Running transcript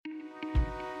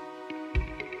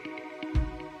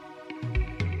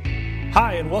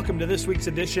Hi, and welcome to this week's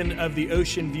edition of the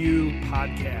Ocean View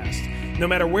Podcast. No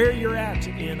matter where you're at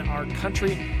in our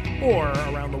country or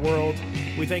around the world,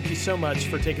 we thank you so much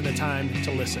for taking the time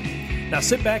to listen. Now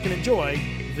sit back and enjoy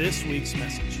this week's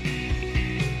message.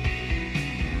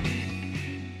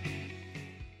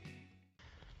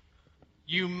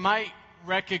 You might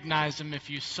recognize him if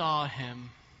you saw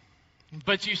him,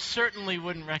 but you certainly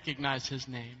wouldn't recognize his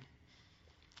name.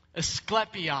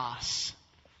 Asclepios,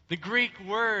 the Greek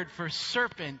word for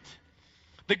serpent,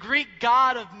 the Greek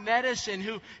god of medicine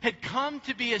who had come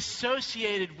to be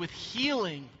associated with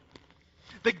healing,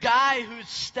 the guy whose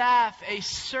staff a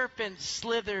serpent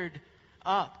slithered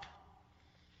up.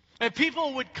 And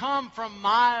people would come from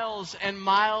miles and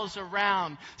miles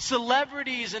around.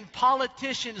 Celebrities and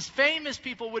politicians, famous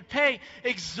people would pay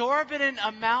exorbitant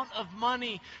amount of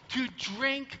money to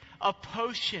drink a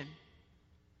potion,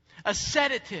 a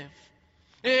sedative.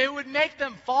 It would make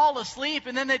them fall asleep,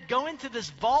 and then they'd go into this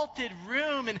vaulted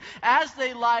room, and as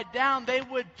they lied down, they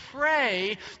would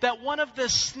pray that one of the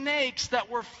snakes that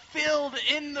were filled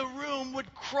in the room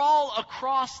would crawl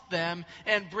across them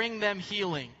and bring them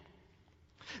healing.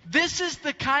 This is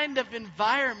the kind of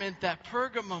environment that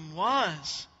Pergamum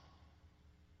was.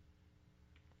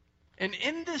 And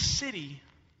in this city,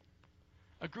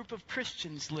 a group of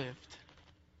Christians lived.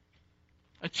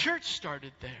 A church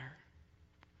started there.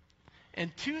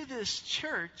 And to this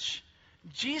church,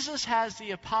 Jesus has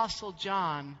the Apostle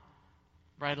John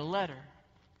write a letter.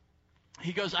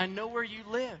 He goes, I know where you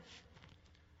live,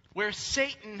 where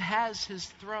Satan has his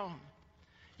throne.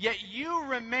 Yet you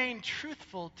remain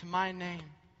truthful to my name.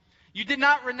 You did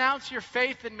not renounce your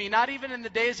faith in me, not even in the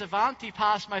days of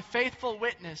Antipas, my faithful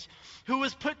witness, who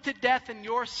was put to death in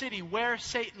your city where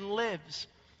Satan lives.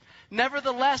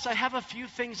 Nevertheless, I have a few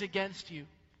things against you.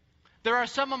 There are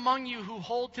some among you who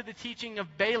hold to the teaching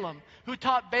of Balaam, who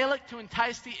taught Balak to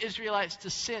entice the Israelites to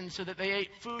sin so that they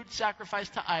ate food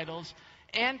sacrificed to idols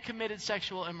and committed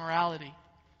sexual immorality.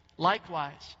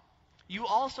 Likewise, you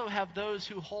also have those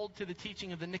who hold to the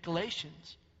teaching of the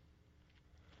Nicolaitans.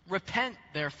 Repent,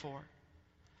 therefore.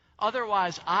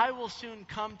 Otherwise, I will soon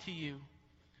come to you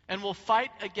and will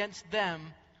fight against them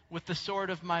with the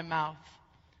sword of my mouth.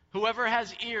 Whoever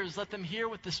has ears, let them hear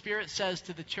what the Spirit says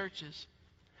to the churches.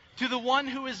 To the one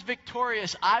who is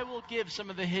victorious, I will give some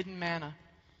of the hidden manna.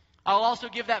 I will also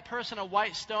give that person a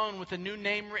white stone with a new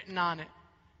name written on it,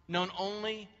 known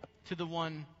only to the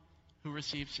one who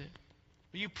receives it.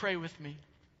 Will you pray with me?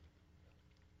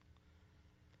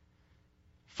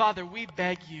 Father, we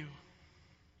beg you,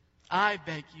 I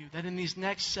beg you, that in these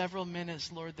next several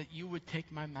minutes, Lord, that you would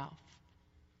take my mouth,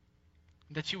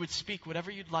 that you would speak whatever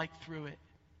you'd like through it.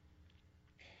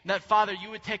 That, Father,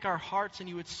 you would take our hearts and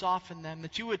you would soften them.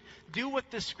 That you would do what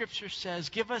the Scripture says.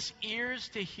 Give us ears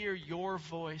to hear your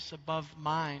voice above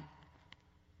mine.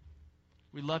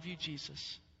 We love you,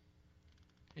 Jesus.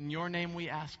 In your name we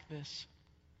ask this.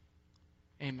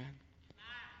 Amen.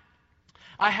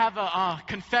 I have a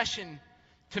confession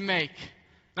to make.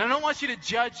 And I don't want you to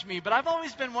judge me, but I've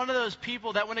always been one of those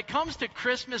people that when it comes to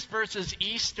Christmas versus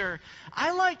Easter,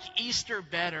 I like Easter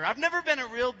better. I've never been a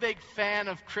real big fan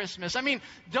of Christmas. I mean,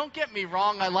 don't get me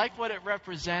wrong, I like what it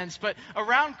represents, but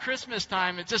around Christmas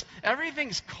time, it's just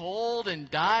everything's cold and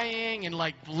dying and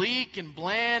like bleak and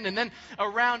bland. And then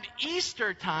around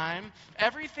Easter time,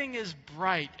 everything is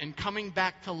bright and coming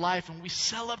back to life, and we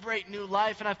celebrate new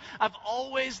life. And I've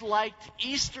always liked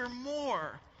Easter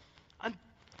more.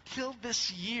 Until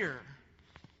this year.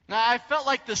 Now, I felt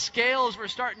like the scales were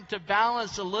starting to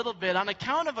balance a little bit on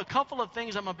account of a couple of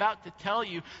things I'm about to tell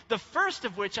you. The first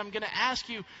of which I'm going to ask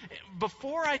you,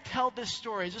 before I tell this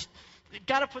story, just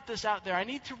got to put this out there. I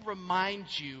need to remind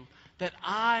you that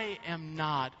I am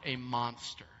not a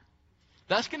monster.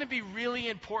 That's going to be really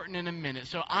important in a minute.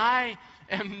 So I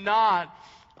am not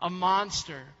a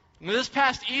monster. This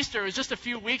past Easter, it was just a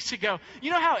few weeks ago. You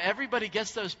know how everybody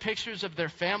gets those pictures of their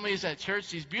families at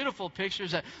church, these beautiful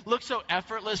pictures that look so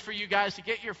effortless for you guys to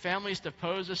get your families to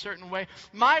pose a certain way?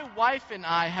 My wife and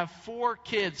I have 4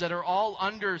 kids that are all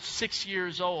under 6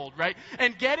 years old, right?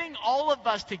 And getting all of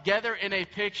us together in a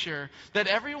picture that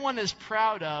everyone is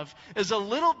proud of is a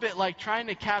little bit like trying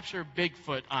to capture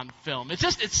Bigfoot on film.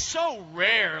 It's so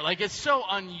rare, like it's so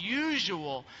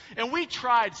unusual. And we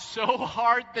tried so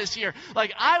hard this year.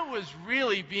 Like I was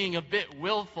really being a bit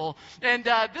willful. And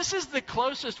this is the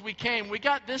closest we came. We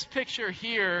got this picture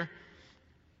here.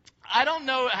 I don't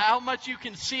know how much you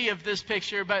can see of this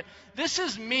picture, but this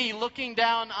is me looking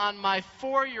down on my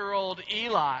 4-year-old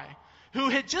Eli, who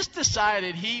had just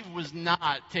decided he was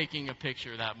not taking a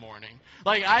picture that morning.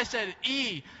 Like I said,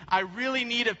 I really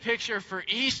need a picture for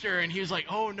Easter. And he was like,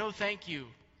 oh, no, thank you.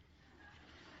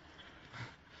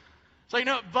 It's like,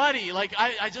 no, buddy, like,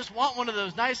 I just want one of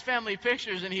those nice family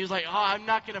pictures. And he was like, oh, I'm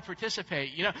not going to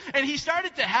participate, you know. And he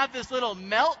started to have this little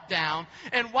meltdown.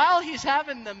 And while he's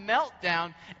having the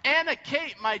meltdown, Anna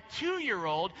Kate, my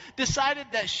 2-year-old, decided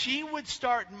that she would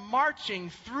start marching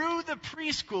through the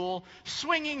preschool,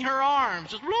 swinging her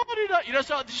arms. Just, you know,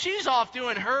 so she's off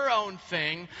doing her own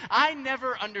thing. I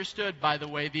never understood, by the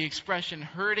way, the expression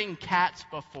herding cats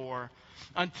before,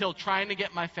 until trying to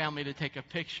get my family to take a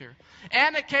picture.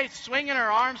 Anna Kate's swinging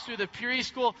her arms through the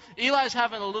preschool. Eli's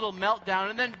having a little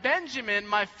meltdown. And then Benjamin,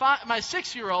 my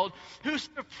 6-year-old, who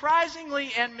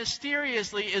surprisingly and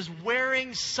mysteriously is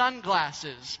wearing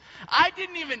sunglasses. I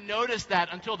didn't even notice that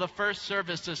until the first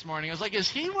service this morning. I was like, is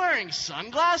he wearing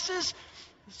sunglasses?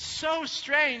 So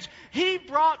strange. He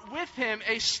brought with him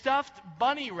a stuffed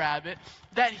bunny rabbit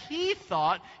that he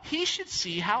thought he should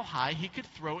see how high he could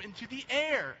throw into the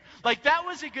air. Like, that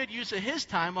was a good use of his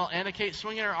time while Anna Kate's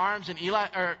swinging her arms and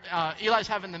Eli's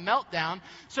having the meltdown.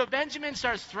 So Benjamin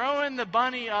starts throwing the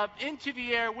bunny up into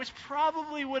the air, which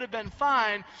probably would have been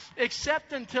fine,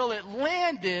 except until it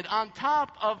landed on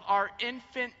top of our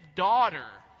infant daughter,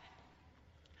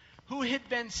 who had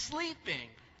been sleeping.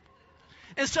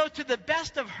 And so, to the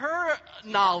best of her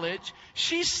knowledge,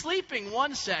 she's sleeping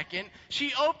 1 second,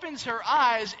 she opens her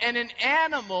eyes, and an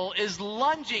animal is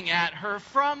lunging at her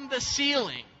from the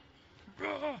ceiling.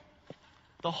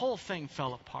 The whole thing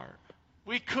fell apart.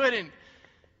 We couldn't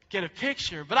get a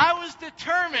picture, but I was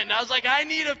determined. I was like, I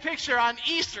need a picture on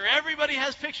Easter. Everybody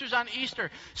has pictures on Easter.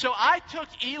 So I took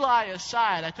Eli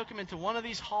aside. I took him into one of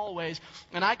these hallways,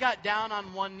 and I got down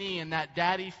on one knee in that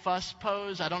daddy fuss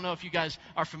pose. I don't know if you guys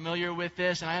are familiar with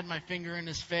this, and I had my finger in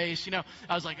his face. You know,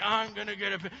 I was like, I'm going to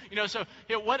get a, you know, so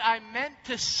what I meant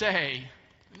to say,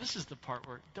 and this is the part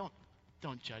where,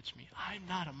 don't judge me. I'm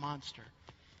not a monster.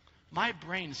 My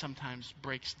brain sometimes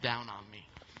breaks down on me.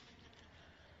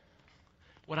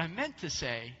 What I meant to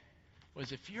say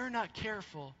was, if you're not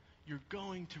careful, you're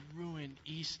going to ruin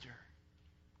Easter.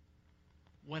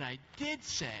 What I did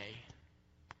say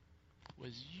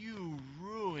was, you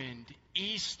ruined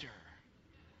Easter.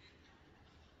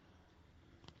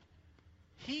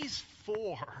 He's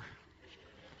 4.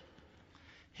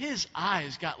 His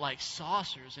eyes got like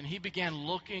saucers, and he began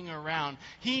looking around.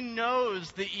 He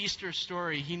knows the Easter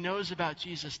story. He knows about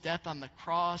Jesus' death on the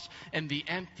cross and the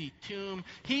empty tomb.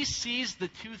 He sees the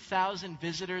 2,000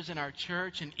 visitors in our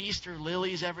church and Easter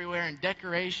lilies everywhere and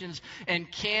decorations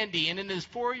and candy. And in his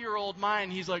 4-year-old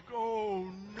mind, he's like,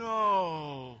 oh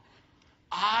no,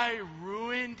 I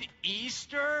ruined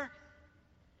Easter?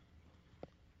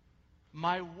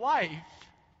 My wife,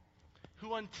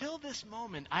 who until this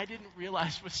moment I didn't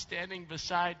realize was standing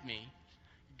beside me,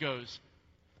 goes,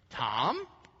 Tom?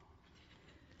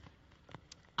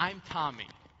 I'm Tommy.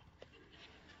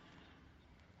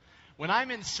 When I'm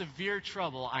in severe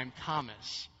trouble, I'm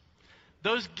Thomas.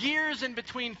 Those gears in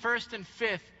between first and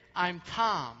fifth, I'm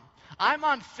Tom. I'm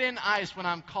on thin ice when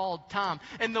I'm called Tom.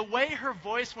 And the way her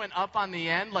voice went up on the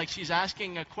end, like she's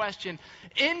asking a question,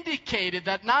 indicated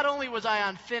that not only was I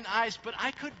on thin ice, but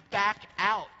I could back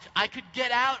out. I could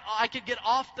get out. I could get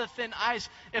off the thin ice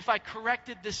if I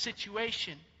corrected the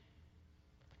situation,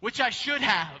 which I should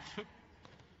have.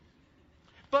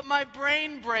 But my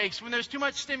brain breaks when there's too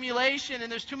much stimulation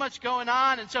and there's too much going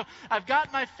on. And so I've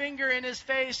got my finger in his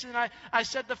face, and I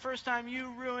said the first time,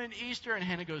 you ruined Easter. And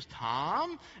Hannah goes,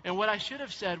 Tom? And what I should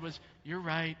have said was, you're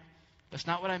right. That's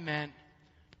not what I meant.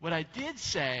 What I did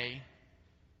say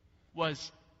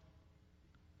was,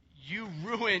 you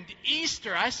ruined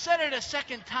Easter. I said it a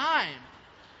second time.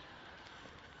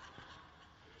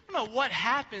 I don't know what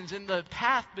happens in the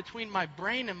path between my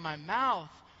brain and my mouth.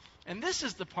 And this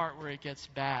is the part where it gets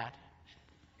bad.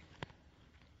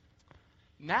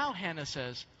 Now Hannah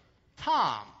says,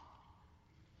 Tom.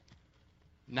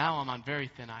 Now I'm on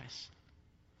very thin ice.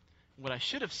 What I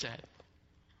should have said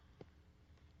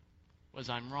was,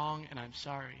 I'm wrong and I'm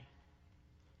sorry.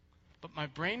 But my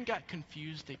brain got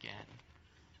confused again.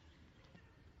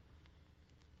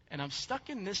 And I'm stuck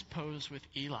in this pose with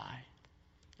Eli.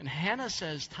 And Hannah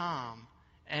says, Tom,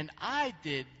 and I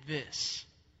did this.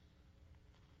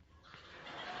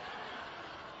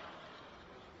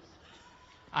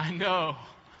 I know.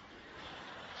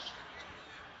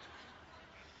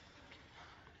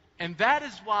 And that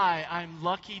is why I'm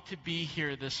lucky to be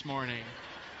here this morning.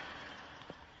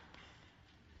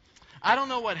 I don't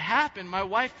know what happened. My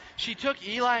wife, she took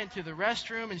Eli into the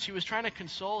restroom and she was trying to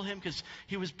console him because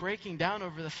he was breaking down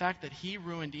over the fact that he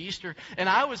ruined Easter. And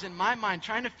I was in my mind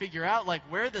trying to figure out like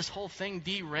where this whole thing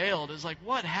derailed. It was like,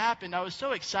 what happened? I was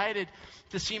so excited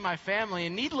to see my family.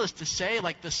 And needless to say,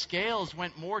 like the scales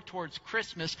went more towards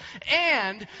Christmas.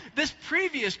 And this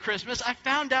previous Christmas, I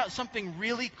found out something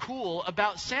really cool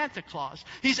about Santa Claus.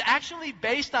 He's actually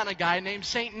based on a guy named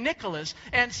St. Nicholas.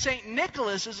 And St.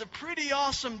 Nicholas is a pretty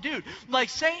awesome dude. Like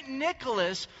St.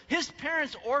 Nicholas, his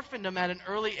parents orphaned him at an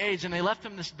early age and they left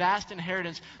him this vast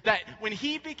inheritance that when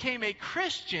he became a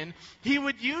Christian, he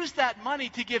would use that money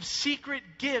to give secret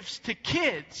gifts to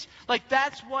kids. Like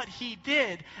that's what he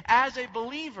did as a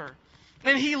believer.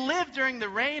 And he lived during the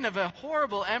reign of a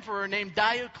horrible emperor named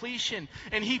Diocletian.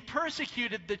 And he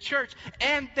persecuted the church.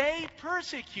 And they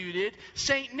persecuted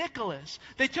St. Nicholas.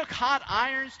 They took hot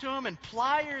irons to him and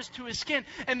pliers to his skin.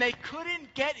 And they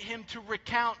couldn't get him to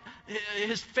recount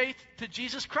his faith to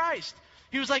Jesus Christ.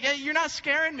 He was like, hey, you're not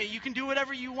scaring me. You can do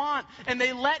whatever you want. And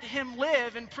they let him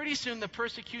live. And pretty soon the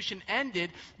persecution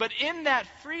ended. But in that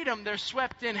freedom, there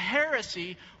swept in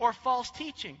heresy or false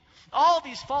teaching. All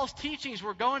these false teachings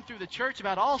were going through the church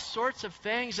about all sorts of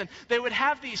things. And they would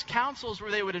have these councils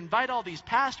where they would invite all these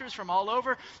pastors from all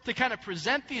over to kind of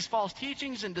present these false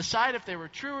teachings and decide if they were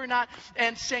true or not.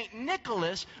 And St.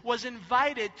 Nicholas was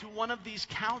invited to one of these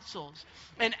councils.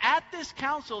 And at this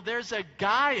council, there's a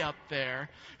guy up there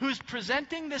who's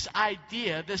presenting this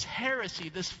idea, this heresy,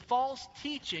 this false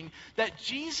teaching that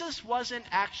Jesus wasn't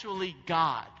actually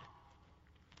God.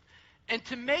 And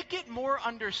to make it more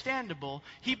understandable,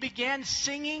 he began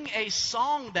singing a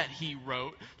song that he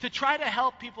wrote to try to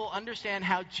help people understand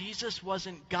how Jesus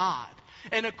wasn't God.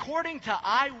 And according to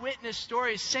eyewitness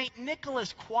stories, St.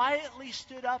 Nicholas quietly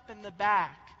stood up in the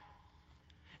back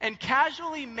and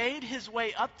casually made his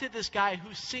way up to this guy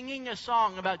who's singing a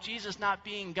song about Jesus not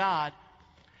being God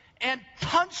and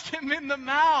punched him in the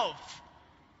mouth.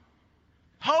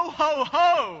 Ho, ho,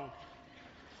 ho!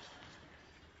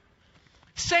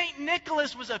 St.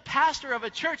 Nicholas was a pastor of a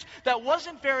church that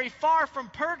wasn't very far from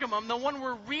Pergamum, the one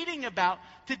we're reading about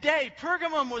today.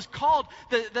 Pergamum was called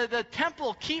the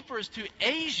temple keepers to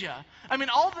Asia. I mean,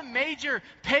 all the major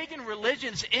pagan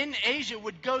religions in Asia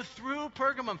would go through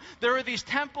Pergamum. There were these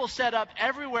temples set up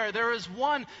everywhere. There was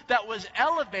one that was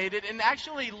elevated and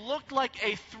actually looked like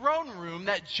a throne room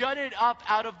that jutted up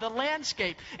out of the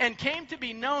landscape and came to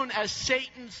be known as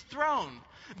Satan's throne.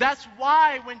 That's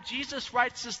why when Jesus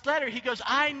writes this letter, he goes,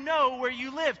 I know where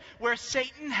you live, where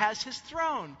Satan has his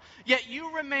throne. Yet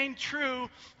you remain true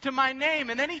to my name.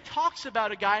 And then he talks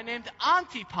about a guy named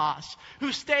Antipas,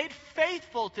 who stayed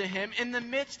faithful to him in the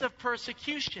midst of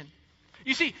persecution.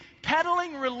 You see,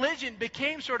 peddling religion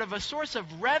became sort of a source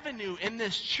of revenue in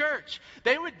this church.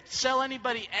 They would sell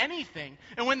anybody anything.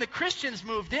 And when the Christians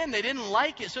moved in, they didn't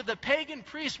like it. So the pagan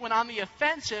priests went on the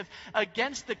offensive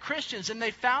against the Christians. And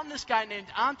they found this guy named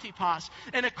Antipas.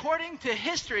 And according to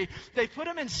history, they put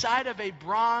him inside of a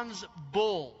bronze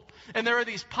bull. And there were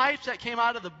these pipes that came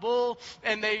out of the bull.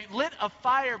 And they lit a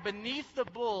fire beneath the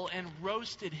bull and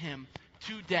roasted him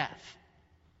to death.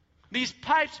 These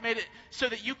pipes made it so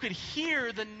that you could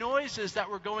hear the noises that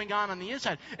were going on the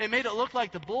inside. It made it look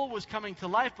like the bull was coming to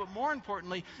life, but more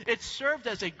importantly, it served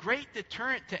as a great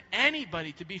deterrent to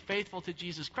anybody to be faithful to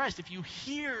Jesus Christ. If you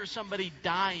hear somebody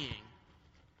dying,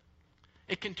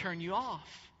 it can turn you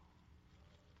off.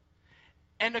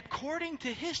 And according to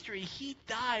history, he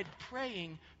died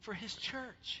praying for his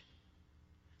church.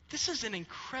 This is an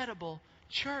incredible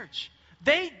church.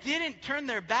 They didn't turn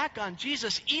their back on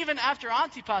Jesus even after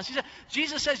Antipas.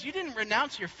 Jesus says, you didn't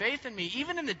renounce your faith in me.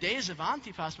 Even in the days of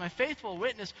Antipas, my faithful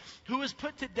witness, who was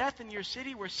put to death in your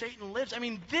city where Satan lives. I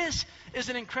mean, this is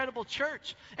an incredible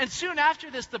church. And soon after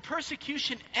this, the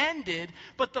persecution ended,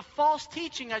 but the false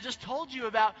teaching I just told you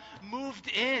about moved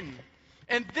in.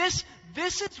 And this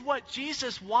is what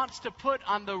Jesus wants to put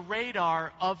on the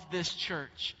radar of this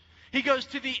church. He goes,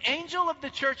 to the angel of the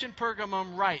church in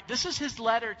Pergamum write. This is his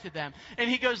letter to them. And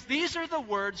he goes, these are the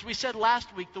words we said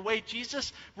last week. The way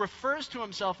Jesus refers to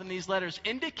himself in these letters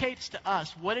indicates to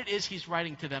us what it is he's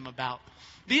writing to them about.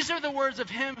 These are the words of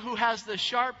him who has the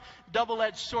sharp,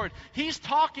 double-edged sword. He's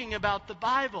talking about the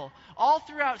Bible. All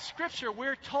throughout Scripture,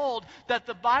 we're told that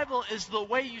the Bible is the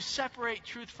way you separate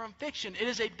truth from fiction. It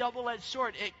is a double-edged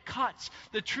sword. It cuts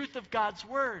the truth of God's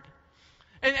word.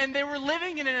 And they were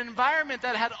living in an environment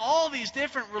that had all these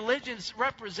different religions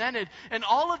represented, and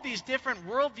all of these different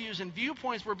worldviews and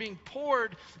viewpoints were being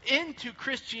poured into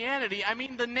Christianity. I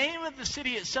mean, the name of the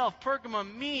city itself,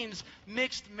 Pergamum, means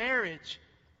mixed marriage.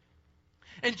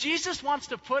 And Jesus wants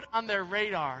to put on their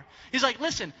radar. He's like,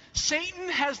 listen, Satan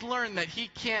has learned that he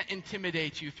can't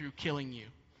intimidate you through killing you.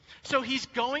 So he's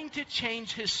going to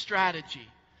change his strategy.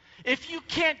 If you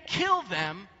can't kill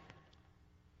them,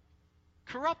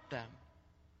 corrupt them.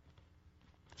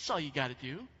 That's all you got to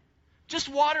do. Just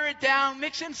water it down,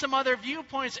 mix in some other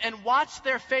viewpoints, and watch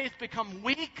their faith become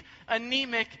weak,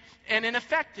 anemic, and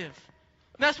ineffective.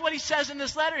 And that's what he says in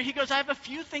this letter. He goes, I have a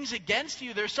few things against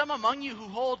you. There's some among you who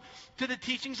hold to the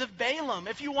teachings of Balaam.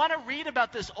 If you want to read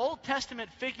about this Old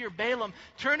Testament figure, Balaam,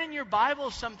 turn in your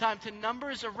Bible sometime to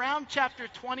Numbers around chapter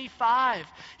 25.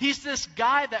 He's this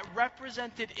guy that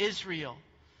represented Israel.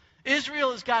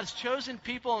 Israel is God's chosen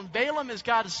people, and Balaam is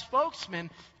God's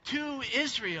spokesman to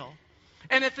Israel.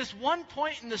 And at this one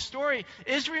point in the story,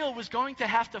 Israel was going to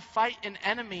have to fight an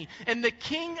enemy. And the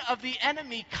king of the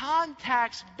enemy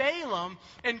contacts Balaam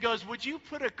and goes, would you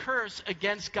put a curse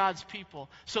against God's people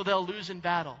so they'll lose in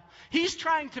battle? He's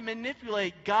trying to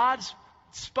manipulate God's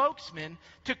spokesman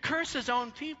to curse his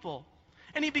own people.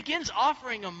 And he begins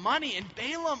offering him money, and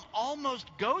Balaam almost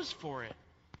goes for it.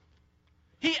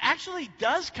 He actually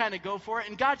does kind of go for it,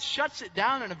 and God shuts it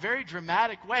down in a very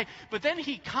dramatic way. But then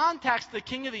he contacts the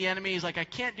king of the enemy. He's like, I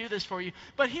can't do this for you.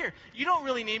 But here, you don't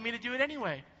really need me to do it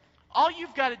anyway. All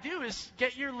you've got to do is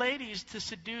get your ladies to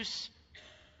seduce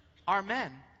our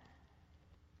men.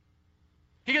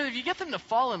 He goes, if you get them to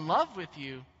fall in love with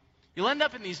you, you'll end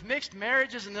up in these mixed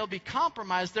marriages, and they'll be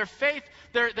compromised. Their faith,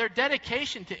 their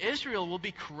dedication to Israel will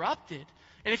be corrupted.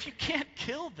 And if you can't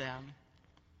kill them,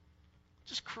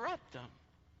 just corrupt them.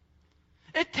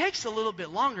 It takes a little bit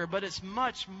longer, but it's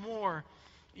much more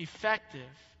effective.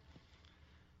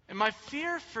 And my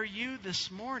fear for you this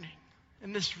morning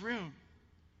in this room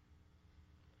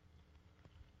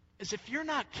is if you're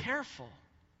not careful,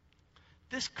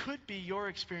 this could be your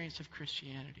experience of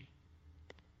Christianity.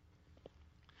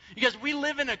 Because we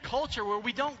live in a culture where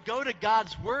we don't go to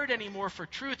God's Word anymore for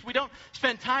truth. We don't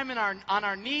spend time on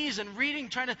our knees and reading,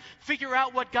 trying to figure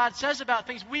out what God says about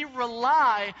things. We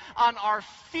rely on our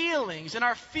feelings, and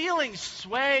our feelings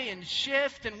sway and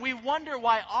shift, and we wonder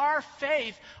why our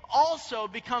faith also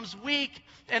becomes weak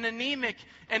and anemic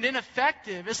and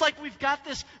ineffective. It's like we've got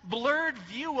this blurred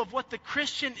view of what the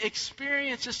Christian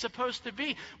experience is supposed to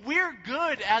be. We're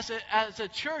good as a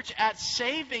church at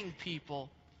saving people,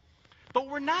 but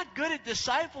we're not good at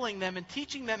discipling them and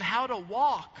teaching them how to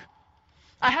walk.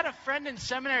 I had a friend in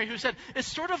seminary who said, it's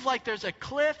sort of like there's a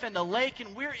cliff and a lake,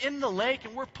 and we're in the lake,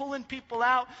 and we're pulling people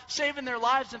out, saving their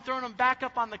lives and throwing them back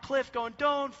up on the cliff, going,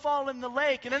 don't fall in the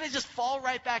lake. And then they just fall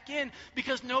right back in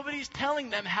because nobody's telling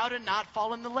them how to not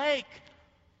fall in the lake.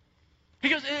 He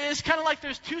goes, it's kind of like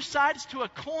there's two sides to a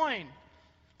coin.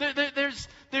 There's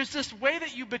this way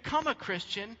that you become a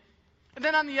Christian, and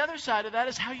then on the other side of that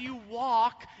is how you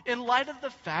walk in light of the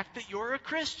fact that you're a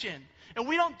Christian. And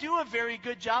we don't do a very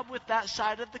good job with that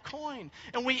side of the coin.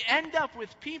 And we end up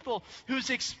with people whose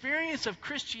experience of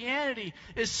Christianity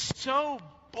is so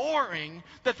boring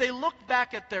that they look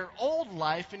back at their old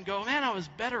life and go, man, I was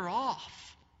better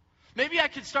off. Maybe I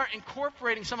could start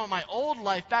incorporating some of my old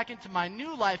life back into my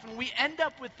new life. And we end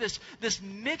up with this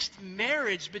mixed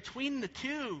marriage between the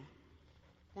two.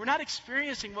 We're not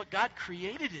experiencing what God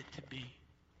created it to be.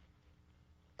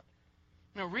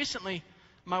 Recently,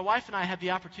 my wife and I had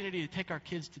the opportunity to take our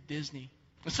kids to Disney.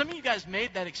 And some of you guys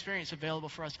made that experience available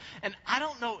for us. And I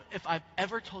don't know if I've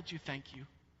ever told you thank you.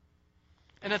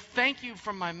 And a thank you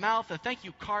from my mouth, a thank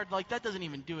you card, like that doesn't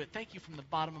even do it. Thank you from the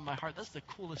bottom of my heart. That's the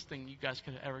coolest thing you guys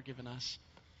could have ever given us.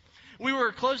 We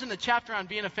were closing the chapter on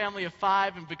being a family of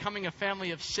 5 and becoming a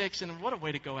family of 6, and what a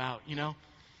way to go out, you know?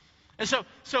 And so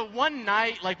one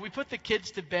night, we put the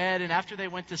kids to bed, and after they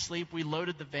went to sleep, we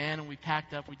loaded the van and we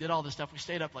packed up. We did all this stuff. We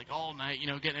stayed up all night,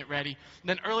 getting it ready. And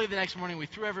then early the next morning, we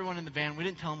threw everyone in the van. We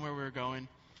didn't tell them where we were going.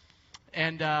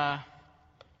 And I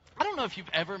don't know if you've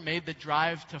ever made the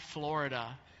drive to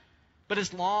Florida, but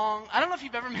it's long. I don't know if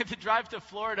you've ever made the drive to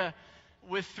Florida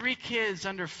with 3 kids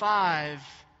under 5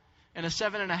 and a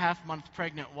 7.5-month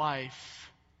pregnant wife.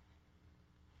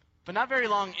 But not very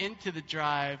long into the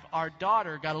drive, our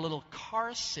daughter got a little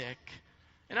car sick.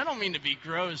 And I don't mean to be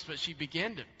gross, but she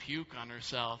began to puke on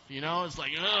herself. It's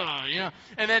like, ugh,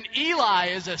 And then Eli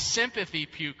is a sympathy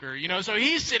puker, so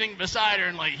he's sitting beside her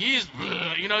and he's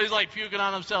puking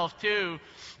on himself too.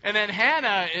 And then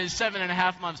Hannah is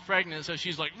 7.5 months pregnant, so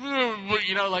she's freaking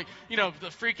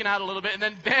out a little bit. And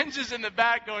then Ben's is in the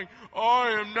back going,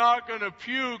 I am not going to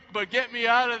puke, but get me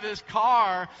out of this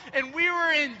car. And we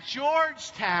were in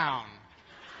Georgetown.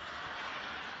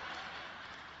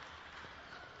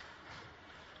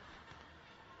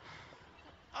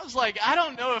 I was like, I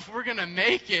don't know if we're going to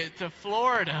make it to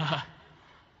Florida.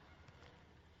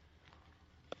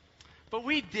 But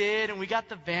we did, and we got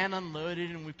the van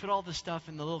unloaded, and we put all the stuff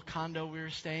in the little condo we were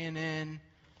staying in.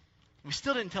 We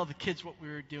still didn't tell the kids what we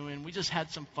were doing. We just had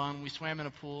some fun. We swam in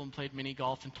a pool and played mini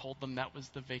golf and told them that was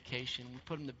the vacation. We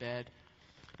put them to bed.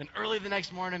 Then early the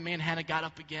next morning, me and Hannah got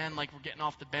up again, like we're getting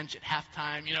off the bench at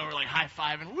halftime. You know, we're like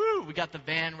high-fiving. Woo! We got the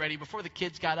van ready before the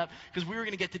kids got up because we were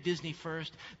going to get to Disney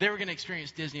first. They were going to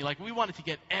experience Disney. Like, we wanted to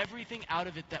get everything out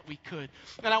of it that we could.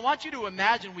 And I want you to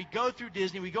imagine we go through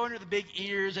Disney. We go into the big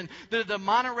ears and the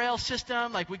monorail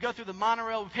system. Like, we go through the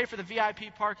monorail. We pay for the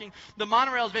VIP parking. The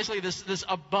monorail is basically this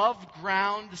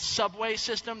above-ground subway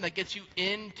system that gets you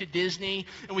into Disney.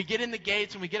 And we get in the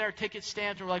gates and we get our ticket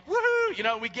stamped. And we're like, woohoo! You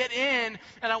know, we get in.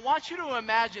 And I want you to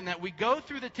imagine that we go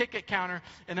through the ticket counter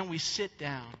and then we sit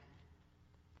down.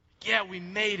 Yeah, we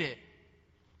made it.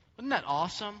 Wasn't that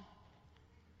awesome?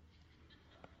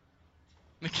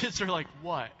 And the kids are like,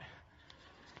 what?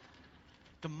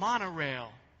 The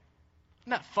monorail.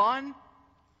 Isn't that fun?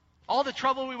 All the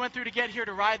trouble we went through to get here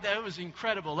to ride that, it was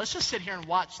incredible. Let's just sit here and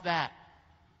watch that.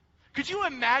 Could you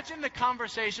imagine the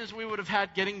conversations we would have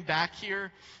had getting back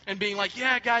here and being like,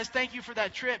 yeah, guys, thank you for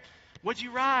that trip. What'd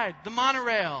you ride? The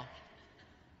monorail.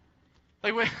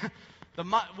 Like,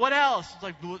 what else? It's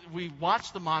like, we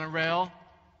watched the monorail.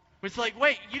 It's like,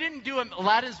 wait, you didn't do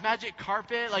Aladdin's Magic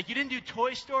Carpet? Like, you didn't do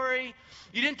Toy Story?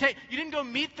 You didn't go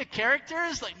meet the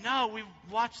characters? Like, no, we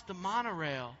watched the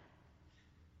monorail.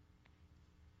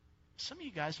 Some of you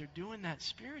guys are doing that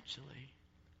spiritually.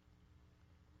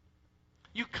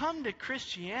 You come to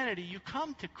Christianity, you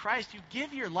come to Christ, you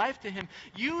give your life to Him.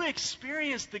 You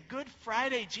experience the Good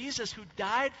Friday Jesus who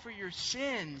died for your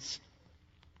sins.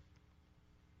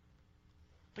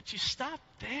 But you stop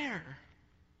there.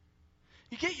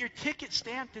 You get your ticket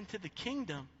stamped into the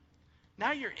kingdom.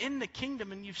 Now you're in the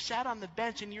kingdom and you've sat on the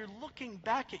bench and you're looking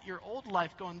back at your old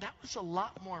life going, that was a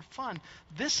lot more fun.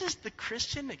 This is the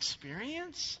Christian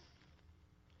experience?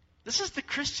 This is the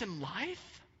Christian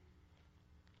life?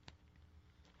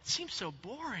 It seems so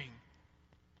boring.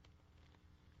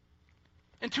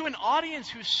 And to an audience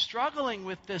who's struggling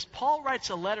with this, Paul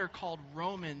writes a letter called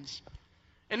Romans.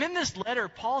 And in this letter,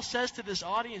 Paul says to this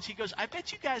audience, he goes, I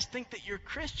bet you guys think that you're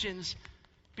Christians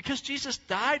because Jesus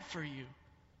died for you.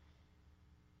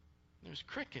 And there's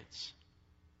crickets.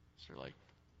 So they're like,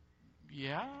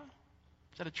 yeah?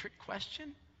 Is that a trick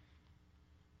question?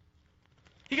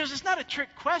 He goes, it's not a trick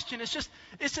question.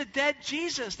 It's a dead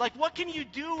Jesus. Like, what can you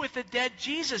do with a dead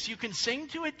Jesus? You can sing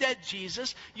to a dead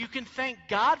Jesus. You can thank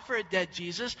God for a dead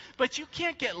Jesus. But you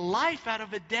can't get life out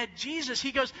of a dead Jesus.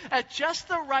 He goes, at just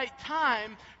the right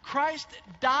time, Christ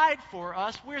died for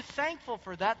us. We're thankful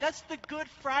for that. That's the Good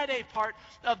Friday part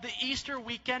of the Easter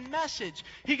weekend message.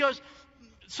 He goes,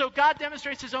 so God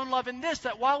demonstrates His own love in this,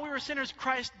 that while we were sinners,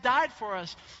 Christ died for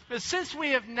us. But since we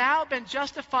have now been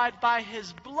justified by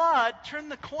His blood, turn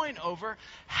the coin over,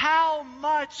 how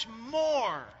much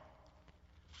more?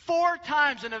 4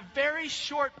 times in a very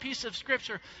short piece of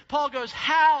Scripture, Paul goes,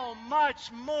 how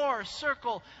much more?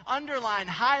 Circle, underline,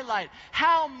 highlight.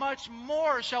 How much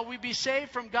more shall we be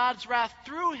saved from God's wrath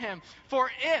through Him? For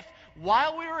if,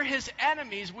 while we were His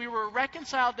enemies, we were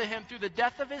reconciled to Him through the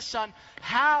death of His Son,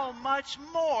 how much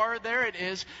more, there it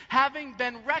is, having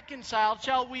been reconciled,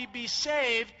 shall we be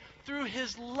saved through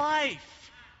His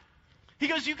life? He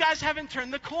goes, you guys haven't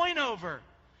turned the coin over.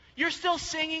 You're still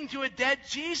singing to a dead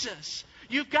Jesus.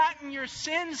 You've gotten your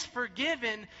sins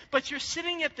forgiven, but you're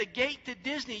sitting at the gate to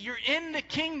Disney. You're in the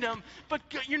kingdom, but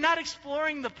you're not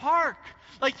exploring the park.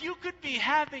 Like, you could be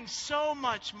having so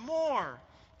much more.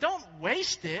 Don't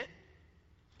waste it.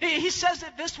 He says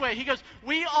it this way. He goes,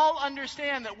 we all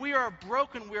understand that we are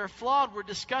broken, we are flawed, we're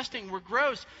disgusting, we're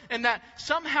gross, and that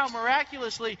somehow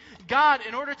miraculously God,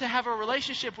 in order to have a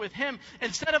relationship with Him,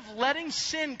 instead of letting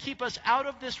sin keep us out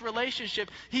of this relationship,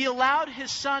 He allowed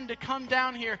His Son to come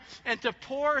down here and to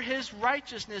pour His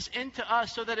righteousness into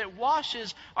us so that it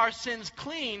washes our sins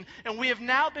clean, and we have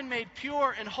now been made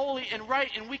pure and holy and right,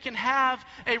 and we can have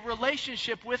a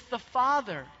relationship with the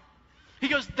Father. He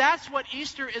goes, that's what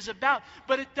Easter is about.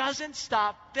 But it doesn't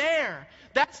stop there.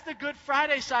 That's the Good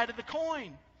Friday side of the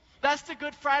coin. That's the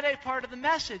Good Friday part of the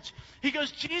message. He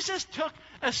goes, Jesus took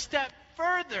a step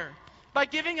further by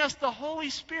giving us the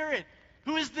Holy Spirit,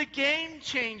 who is the game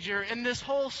changer in this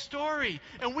whole story.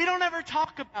 And we don't ever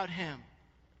talk about Him.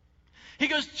 He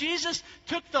goes, Jesus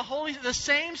took the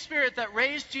same Spirit that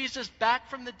raised Jesus back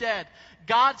from the dead,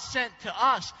 God sent to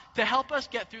us to help us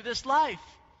get through this life.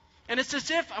 And it's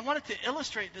as if, I wanted to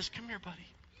illustrate this. Come here, buddy.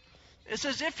 It's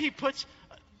as if He puts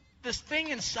this thing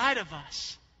inside of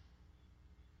us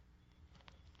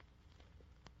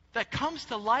that comes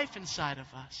to life inside of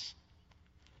us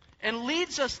and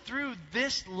leads us through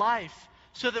this life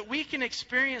so that we can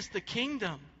experience the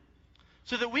kingdom,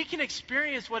 so that we can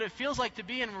experience what it feels like to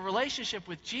be in a relationship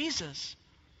with Jesus.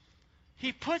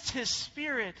 He puts His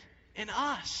Spirit in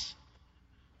us.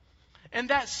 And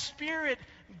that Spirit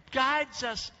guides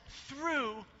us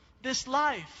through this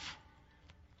life.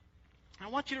 I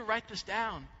want you to write this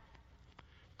down.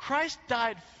 Christ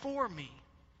died for me,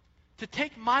 to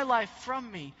take my life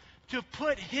from me, to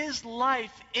put His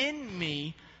life in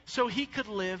me so He could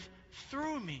live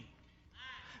through me.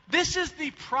 This is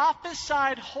the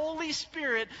prophesied Holy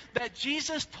Spirit that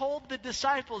Jesus told the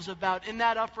disciples about in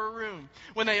that upper room.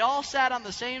 When they all sat on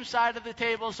the same side of the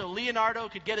table so Leonardo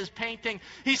could get his painting,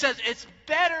 He says, it's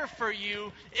better for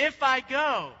you if I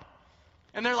go.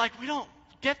 And they're like, we don't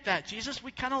get that, Jesus.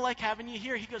 We kind of like having you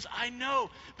here. He goes, I know,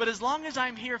 but as long as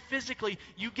I'm here physically,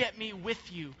 you get me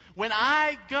with you. When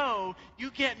I go,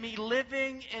 you get me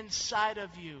living inside of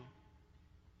you.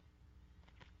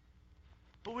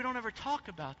 But we don't ever talk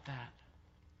about that.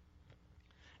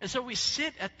 And so we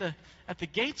sit at the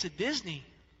gates of Disney.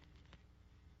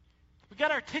 We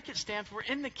got our ticket stamped. We're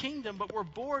in the kingdom, but we're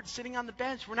bored sitting on the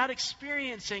bench. We're not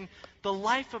experiencing the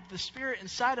life of the Spirit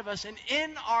inside of us. And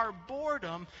in our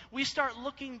boredom, we start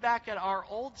looking back at our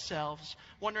old selves,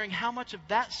 wondering how much of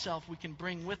that self we can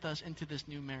bring with us into this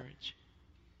new marriage.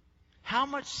 How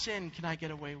much sin can I get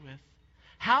away with?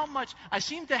 How much, I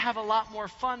seem to have a lot more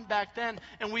fun back then,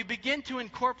 and we begin to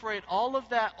incorporate all of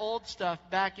that old stuff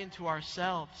back into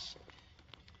ourselves.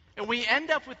 And we end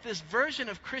up with this version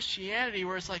of Christianity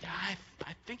where it's like,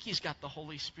 I think he's got the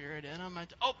Holy Spirit in him.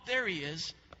 Oh, there he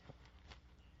is.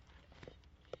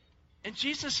 And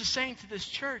Jesus is saying to this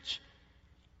church,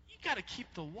 you got to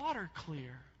keep the water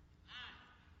clear.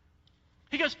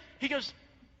 He goes,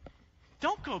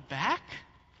 don't go back.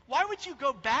 Why would you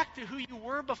go back to who you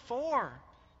were before?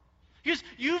 Because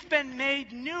you've been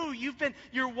made new.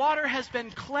 Your water has been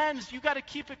cleansed. You've got to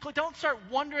keep it clean. Don't start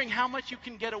wondering how much you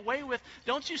can get away with.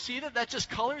 Don't you see that just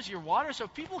colors your water so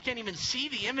people can't even see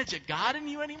the image of God in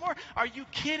you anymore? Are you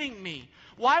kidding me?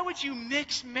 Why would you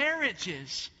mix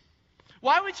marriages?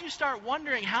 Why would you start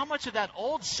wondering how much of that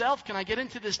old self can I get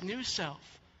into this new self?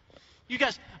 You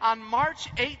guys, on March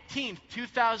 18th,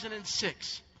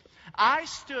 2006, I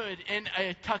stood in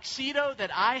a tuxedo that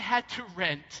I had to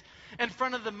rent in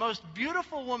front of the most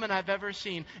beautiful woman I've ever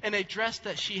seen in a dress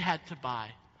that she had to buy.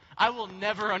 I will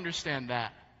never understand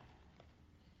that.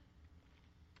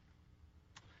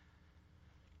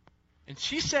 And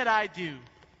she said, I do.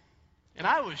 And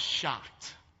I was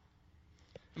shocked.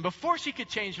 And before she could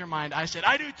change her mind, I said,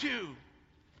 I do too.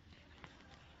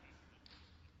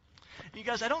 You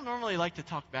guys, I don't normally like to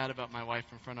talk bad about my wife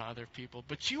in front of other people,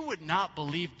 but you would not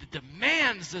believe the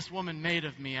demands this woman made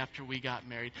of me after we got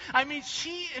married. I mean,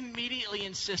 she immediately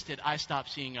insisted I stop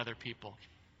seeing other people.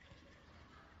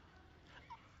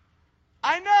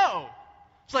 I know.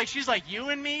 It's like, she's like, you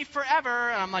and me forever.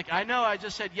 And I'm like, I know, I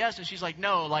just said yes. And she's like,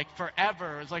 no, like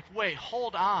forever. It's like, wait,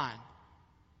 hold on.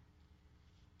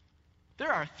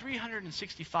 There are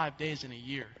 365 days in a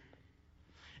year.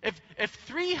 If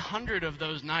 300 of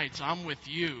those nights I'm with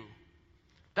you,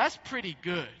 that's pretty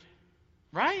good,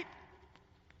 right?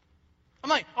 I'm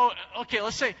like, oh, okay,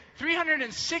 let's say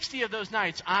 360 of those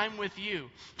nights I'm with you.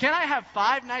 Can I have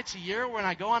 5 nights a year when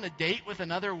I go on a date with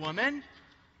another woman?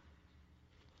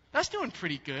 That's doing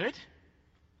pretty good.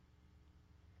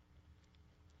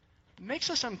 It makes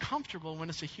us uncomfortable when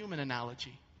it's a human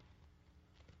analogy.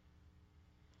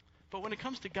 But when it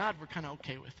comes to God, we're kind of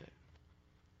okay with it.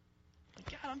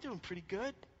 God, I'm doing pretty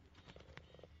good.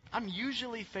 I'm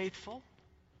usually faithful.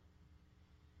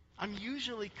 I'm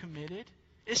usually committed.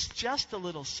 It's just a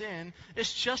little sin.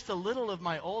 It's just a little of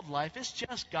my old life. It's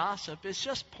just gossip. It's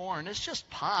just porn. It's just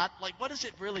pot. Like, what does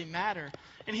it really matter?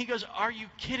 And he goes, are you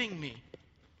kidding me?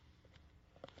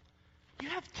 You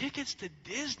have tickets to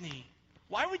Disney.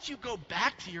 Why would you go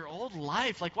back to your old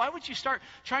life? Like, why would you start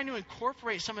trying to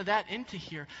incorporate some of that into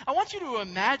here? I want you to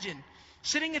imagine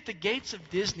sitting at the gates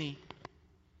of Disney,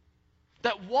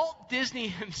 that Walt Disney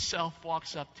himself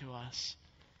walks up to us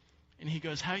and he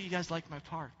goes, how do you guys like my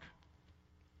park?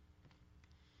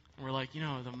 And we're like, the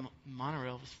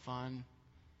monorail was fun.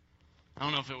 I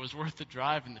don't know if it was worth the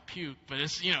drive and the puke, but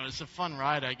it's a fun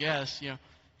ride, I guess.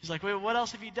 He's like, wait, what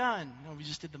else have you done? No, we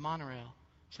just did the monorail.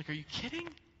 It's like, are you kidding?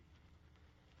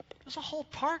 There's a whole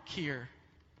park here.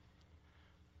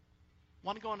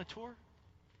 Want to go on a tour?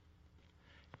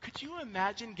 Could you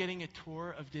imagine getting a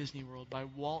tour of Disney World by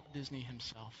Walt Disney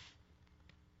himself?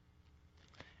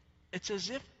 It's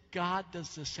as if God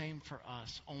does the same for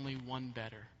us, only one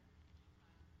better.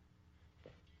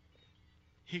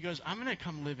 He goes, I'm going to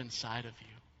come live inside of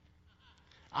you.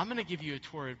 I'm going to give you a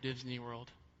tour of Disney World.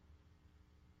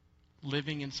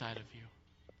 living inside of you.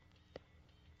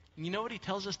 And you know what he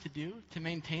tells us to do to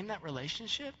maintain that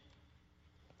relationship?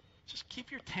 Just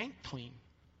keep your tank clean.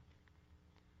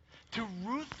 To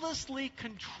ruthlessly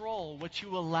control what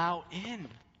you allow in.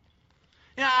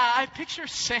 You know, I picture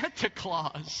Santa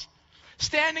Claus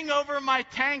standing over my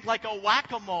tank like a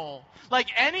whack-a-mole. Like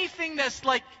anything that's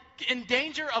like in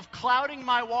danger of clouding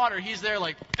my water, he's there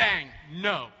like, bang,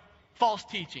 no. False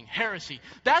teaching, heresy.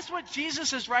 That's what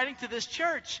Jesus is writing to this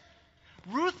church.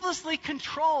 Ruthlessly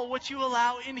control what you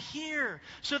allow in here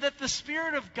so that the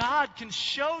Spirit of God can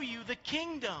show you the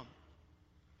kingdom.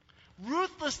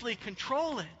 Ruthlessly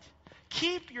control it.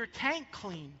 Keep your tank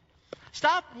clean.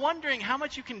 Stop wondering how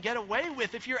much you can get away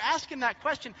with. If you're asking that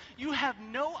question, you have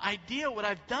no idea what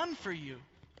I've done for you.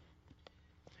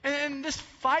 And this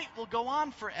fight will go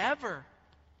on forever.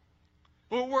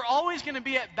 We're always going to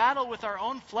be at battle with our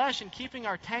own flesh and keeping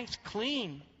our tanks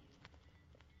clean.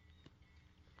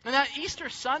 And that Easter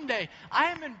Sunday, I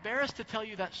am embarrassed to tell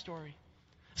you that story.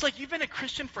 It's like, you've been a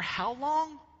Christian for how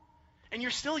long? And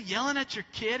you're still yelling at your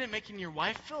kid and making your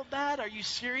wife feel bad? Are you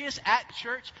serious? At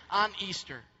church on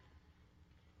Easter.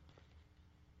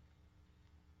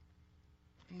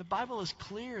 And the Bible is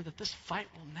clear that this fight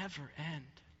will never end.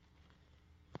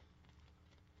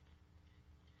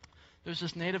 There's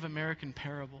this Native American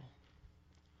parable.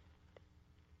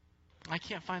 I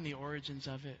can't find the origins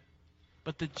of it.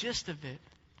 But the gist of it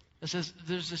says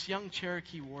there's this young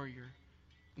Cherokee warrior.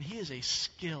 And he is a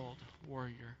skilled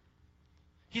warrior.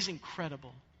 He's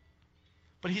incredible.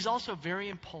 But he's also very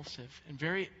impulsive and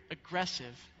very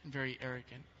aggressive and very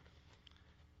arrogant.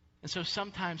 And so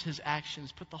sometimes his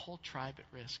actions put the whole tribe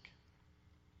at risk.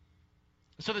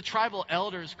 And so the tribal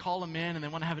elders call him in and they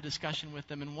want to have a discussion with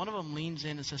him. And one of them leans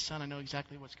in and says, "Son, I know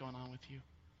exactly what's going on with you.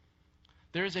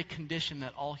 There is a condition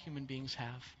that all human beings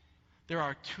have. There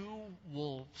are two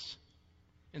wolves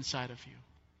inside of you.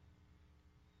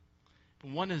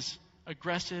 And one is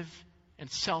aggressive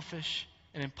and selfish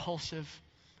and impulsive,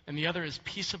 and the other is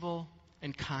peaceable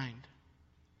and kind.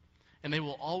 And they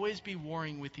will always be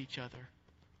warring with each other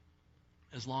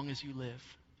as long as you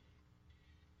live."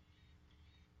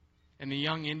 And the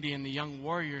young Indian, the young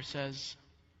warrior says,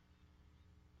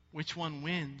 "Which one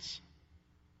wins?"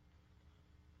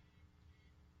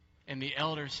 And the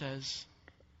elder says,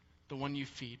 "The one you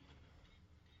feed."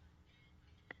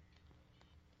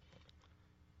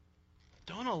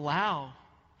 Don't allow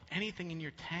anything in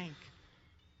your tank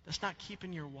that's not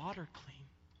keeping your water clean.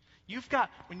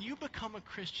 When you become a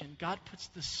Christian, God puts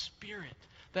the Spirit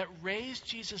that raised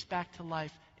Jesus back to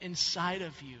life inside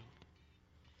of you.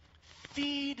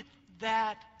 Feed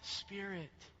that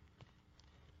Spirit.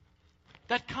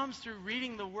 That comes through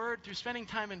reading the Word, through spending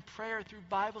time in prayer, through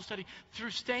Bible study,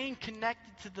 through staying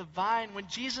connected to the vine. When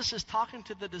Jesus is talking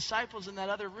to the disciples in that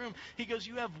other room, he goes,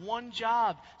 "You have one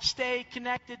job. Stay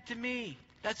connected to me."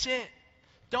 That's it.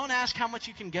 Don't ask how much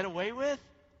you can get away with.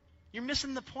 You're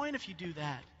missing the point if you do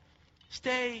that.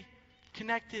 Stay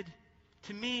connected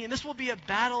to me. And this will be a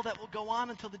battle that will go on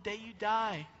until the day you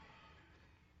die.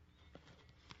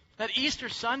 That Easter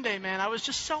Sunday, man, I was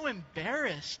just so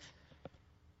embarrassed.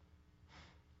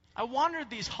 I wandered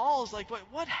these halls like,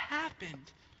 what happened?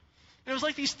 And it was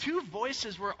like these two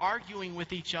voices were arguing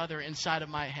with each other inside of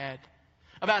my head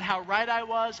about how right I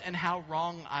was and how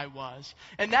wrong I was.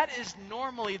 And that is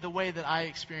normally the way that I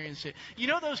experience it. You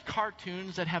know those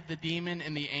cartoons that have the demon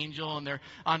and the angel and they're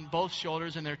on both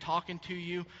shoulders and they're talking to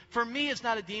you? For me, it's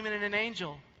not a demon and an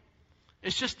angel.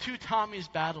 It's just two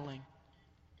Tommies battling.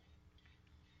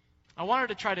 I wanted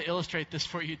to try to illustrate this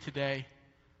for you today.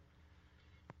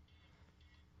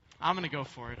 I'm going to go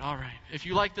for it. All right. If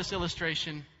you like this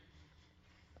illustration,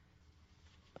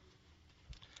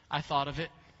 I thought of it.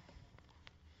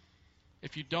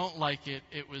 If you don't like it,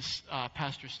 it was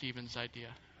Pastor Stephen's idea.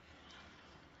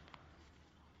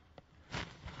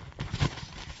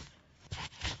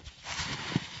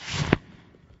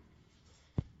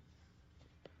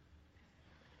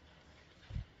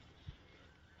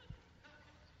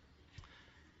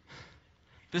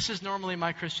 This is normally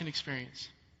my Christian experience.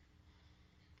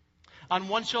 On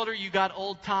one shoulder, you got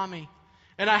old Tommy.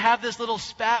 And I have this little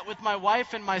spat with my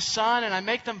wife and my son, and I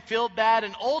make them feel bad.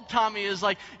 And old Tommy is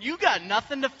like, "You got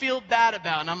nothing to feel bad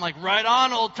about." And I'm like, "Right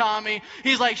on, old Tommy."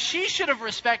 He's like, "She should have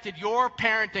respected your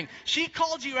parenting. She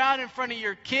called you out in front of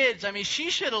your kids. I mean,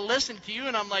 she should have listened to you."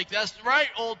 And I'm like, "That's right,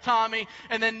 old Tommy."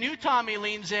 And then new Tommy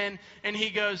leans in, and he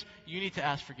goes, "You need to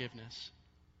ask forgiveness."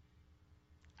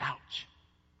 Ouch.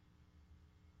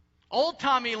 Old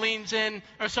Tommy leans in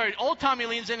and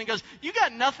goes, "You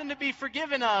got nothing to be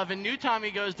forgiven of." And new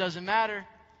Tommy goes, "Doesn't matter.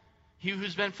 He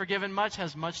who's been forgiven much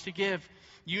has much to give.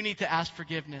 You need to ask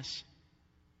forgiveness."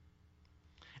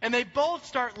 And they both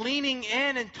start leaning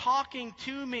in and talking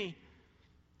to me.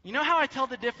 You know how I tell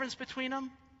the difference between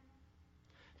them?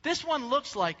 This one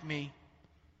looks like me.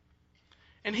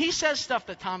 And he says stuff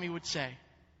that Tommy would say.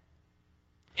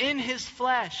 In his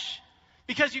flesh.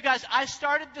 Because you guys, I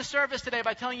started the service today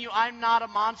by telling you I'm not a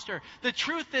monster. The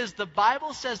truth is, the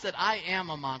Bible says that I am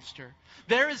a monster.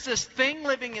 There is this thing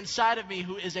living inside of me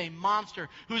who is a monster,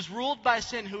 who's ruled by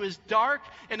sin, who is dark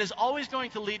and is always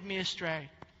going to lead me astray.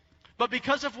 But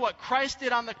because of what Christ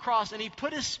did on the cross, and He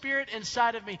put His Spirit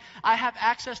inside of me, I have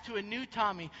access to a new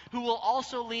Tommy who will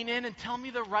also lean in and tell me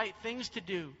the right things to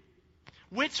do.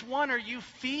 Which one are you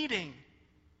feeding?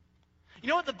 You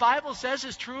know what the Bible says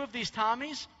is true of these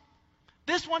Tommies?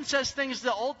 This one says things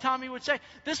the old Tommy would say.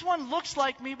 This one looks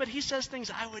like me, but he says things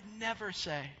I would never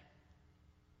say.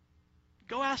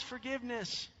 Go ask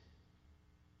forgiveness.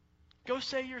 Go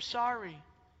say you're sorry.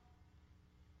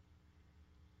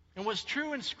 And what's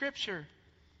true in Scripture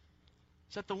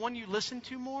is that the one you listen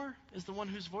to more is the one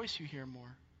whose voice you hear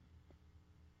more.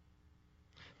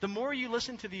 The more you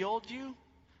listen to the old you,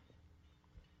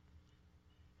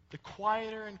 the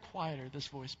quieter and quieter this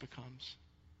voice becomes.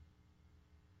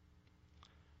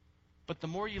 But the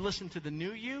more you listen to the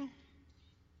new you,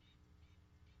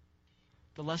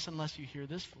 the less and less you hear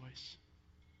this voice.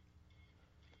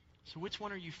 So which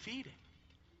one are you feeding?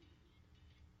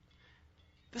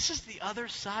 This is the other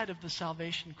side of the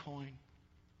salvation coin.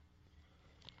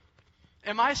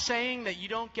 Am I saying that you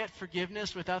don't get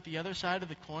forgiveness without the other side of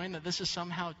the coin? That this is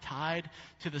somehow tied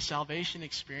to the salvation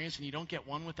experience and you don't get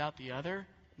one without the other?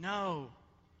 No.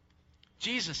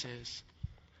 Jesus is.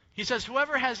 He says,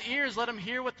 whoever has ears, let him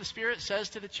hear what the Spirit says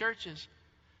to the churches.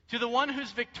 To the one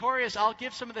who's victorious, I'll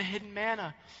give some of the hidden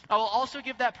manna. I will also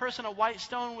give that person a white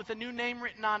stone with a new name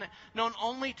written on it, known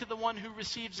only to the one who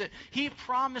receives it. He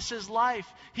promises life.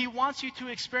 He wants you to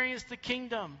experience the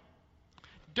kingdom.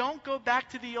 Don't go back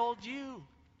to the old you.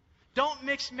 Don't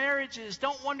mix marriages.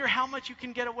 Don't wonder how much you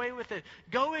can get away with it.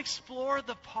 Go explore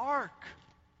the park.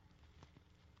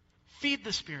 Feed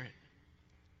the Spirit.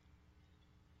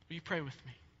 Will you pray with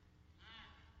me?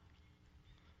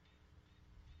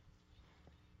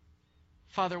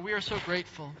 Father, we are so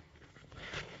grateful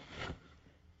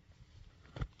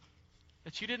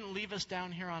that you didn't leave us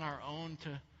down here on our own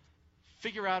to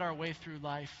figure out our way through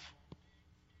life.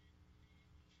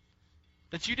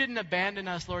 That you didn't abandon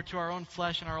us, Lord, to our own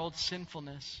flesh and our old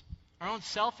sinfulness, our own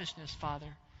selfishness,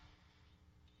 Father.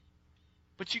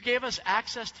 But you gave us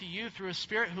access to you through a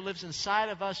Spirit who lives inside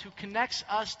of us, who connects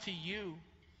us to you,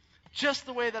 just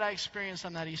the way that I experienced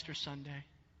on that Easter Sunday.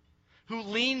 Who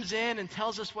leans in and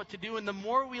tells us what to do. And the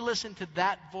more we listen to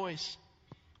that voice,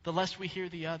 the less we hear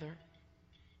the other.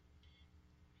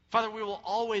 Father, we will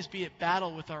always be at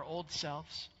battle with our old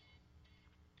selves.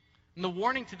 And the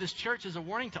warning to this church is a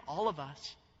warning to all of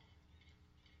us.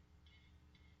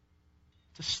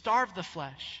 To starve the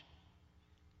flesh.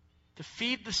 To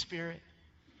feed the Spirit.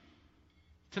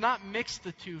 To not mix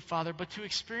the two, Father, but to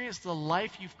experience the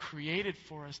life you've created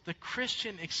for us. The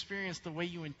Christian experience the way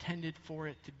you intended for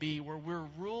it to be, where we're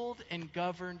ruled and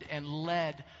governed and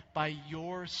led by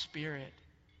your Spirit.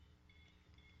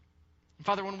 And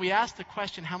Father, when we ask the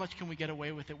question, how much can we get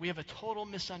away with it? We have a total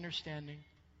misunderstanding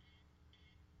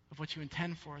of what you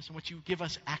intend for us and what you give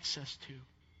us access to.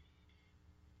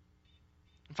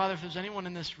 And Father, if there's anyone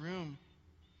in this room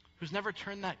who's never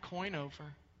turned that coin over,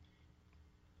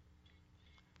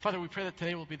 Father, we pray that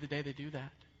today will be the day they do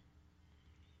that.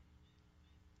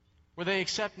 Where they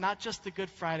accept not just the Good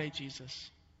Friday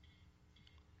Jesus,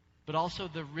 but also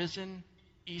the risen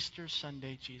Easter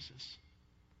Sunday Jesus.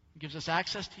 He gives us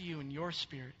access to you and your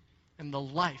Spirit and the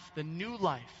life, the new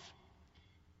life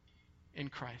in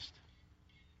Christ.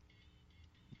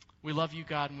 We love you,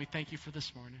 God, and we thank you for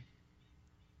this morning.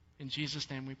 In Jesus'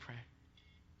 name we pray.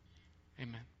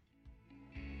 Amen.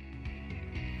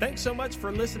 Thanks so much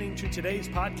for listening to today's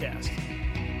podcast.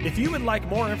 If you would like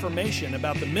more information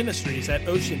about the ministries at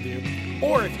Ocean View,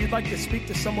 or if you'd like to speak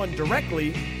to someone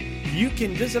directly, you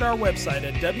can visit our website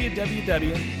at www.ovbc.org.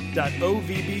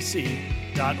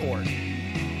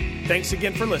 Thanks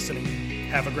again for listening.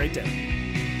 Have a great day.